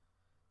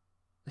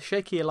 The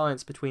shaky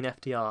alliance between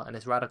FDR and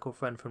his radical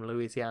friend from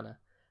Louisiana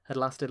had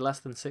lasted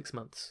less than 6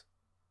 months.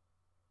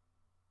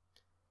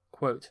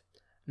 Quote,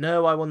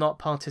 "No, I will not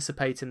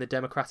participate in the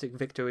Democratic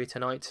victory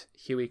tonight,"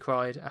 Huey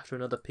cried after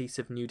another piece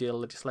of New Deal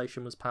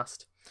legislation was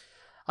passed.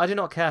 "I do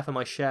not care for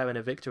my share in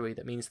a victory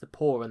that means the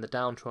poor and the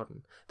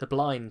downtrodden, the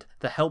blind,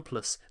 the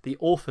helpless, the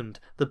orphaned,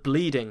 the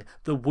bleeding,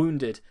 the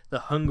wounded,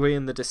 the hungry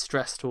and the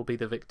distressed will be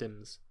the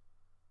victims."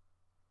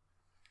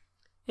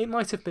 It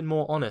might have been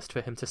more honest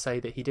for him to say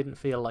that he didn't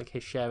feel like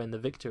his share in the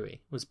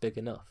victory was big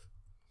enough.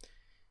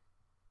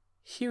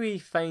 Huey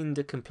feigned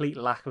a complete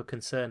lack of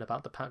concern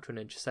about the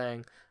patronage,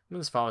 saying,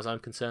 "As far as I'm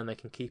concerned, they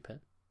can keep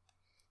it."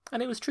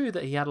 And it was true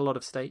that he had a lot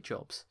of state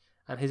jobs,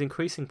 and his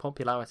increasing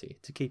popularity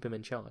to keep him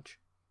in charge.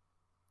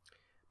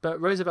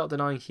 But Roosevelt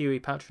denying Huey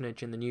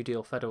patronage in the New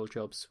Deal federal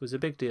jobs was a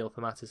big deal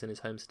for matters in his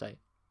home state.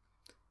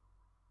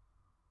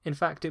 In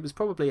fact, it was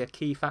probably a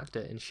key factor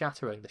in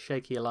shattering the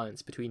shaky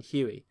alliance between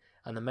Huey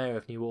and the mayor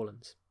of New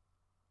Orleans.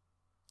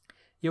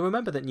 You'll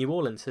remember that New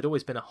Orleans had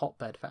always been a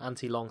hotbed for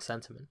anti-long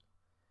sentiment.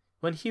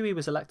 When Huey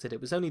was elected,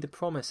 it was only the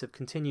promise of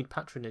continued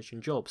patronage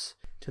and jobs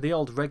to the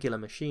old regular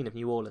machine of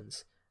New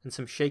Orleans and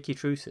some shaky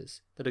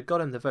truces that had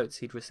got him the votes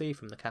he'd received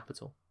from the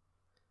capital.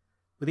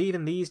 With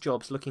even these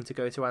jobs looking to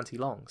go to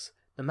anti-longs,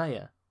 the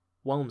mayor,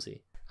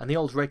 Walmsley, and the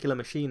old regular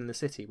machine in the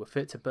city were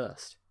fit to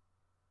burst.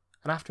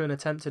 And after an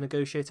attempt to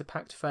negotiate a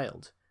pact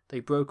failed, they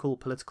broke all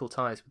political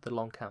ties with the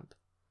long camp.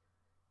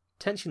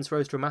 Tensions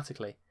rose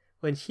dramatically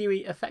when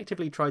Huey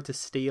effectively tried to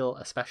steal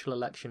a special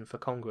election for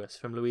Congress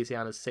from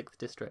Louisiana's 6th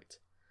District.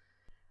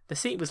 The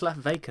seat was left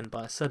vacant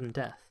by a sudden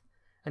death,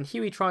 and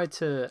Huey tried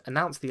to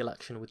announce the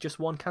election with just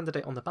one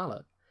candidate on the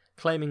ballot,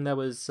 claiming there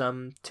was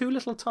too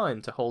little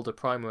time to hold a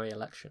primary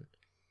election.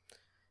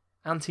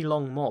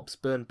 Anti-long mobs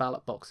burned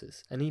ballot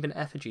boxes and even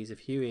effigies of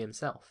Huey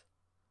himself.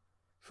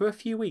 For a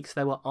few weeks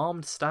there were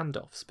armed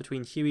standoffs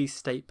between Huey's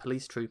state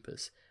police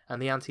troopers and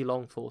the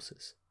anti-long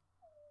forces.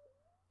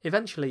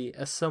 Eventually,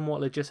 a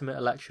somewhat legitimate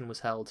election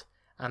was held,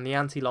 and the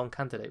anti-Long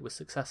candidate was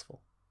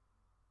successful.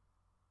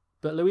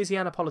 But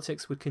Louisiana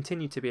politics would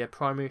continue to be a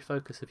primary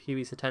focus of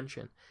Huey's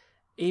attention,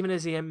 even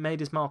as he made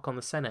his mark on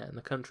the Senate and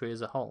the country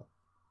as a whole.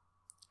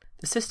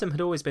 The system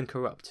had always been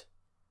corrupt.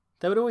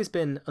 There had always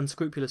been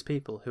unscrupulous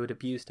people who had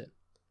abused it.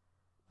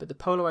 But the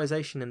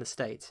polarisation in the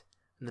state,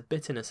 and the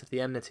bitterness of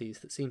the enmities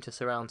that seemed to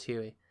surround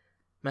Huey,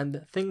 meant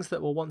that things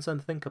that were once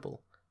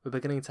unthinkable were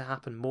beginning to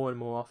happen more and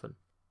more often.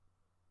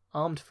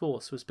 Armed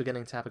force was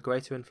beginning to have a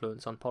greater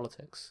influence on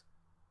politics.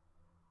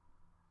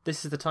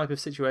 This is the type of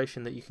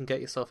situation that you can get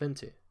yourself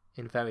into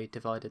in very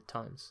divided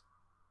times.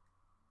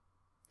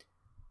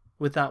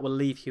 With that, we'll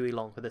leave Huey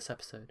Long for this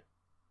episode.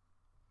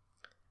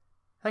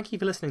 Thank you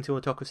for listening to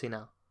Autocracy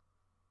Now!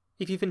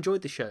 If you've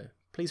enjoyed the show,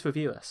 please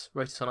review us,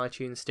 rate us on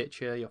iTunes,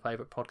 Stitcher, your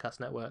favourite podcast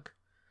network.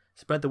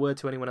 Spread the word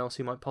to anyone else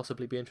who might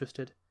possibly be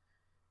interested.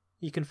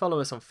 You can follow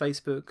us on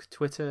Facebook,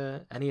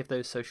 Twitter, any of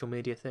those social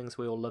media things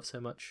we all love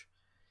so much.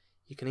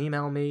 You can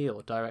email me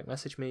or direct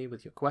message me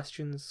with your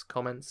questions,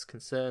 comments,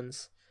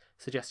 concerns,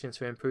 suggestions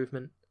for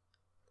improvement.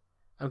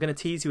 I'm going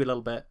to tease you a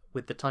little bit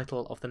with the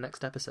title of the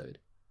next episode.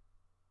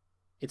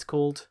 It's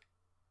called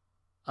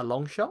A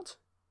Long Shot?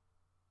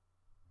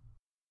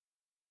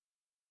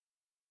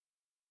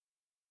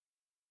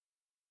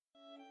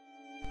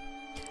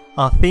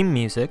 Our theme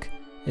music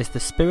is The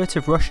Spirit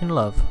of Russian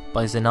Love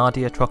by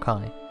Zinadia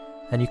Trokai,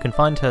 and you can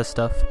find her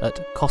stuff at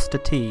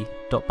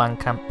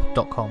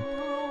kostat.bandcamp.com.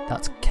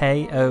 That's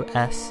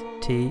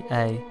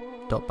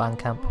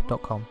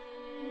KOSTA.bandcamp.com.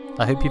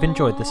 I hope you've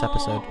enjoyed this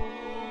episode.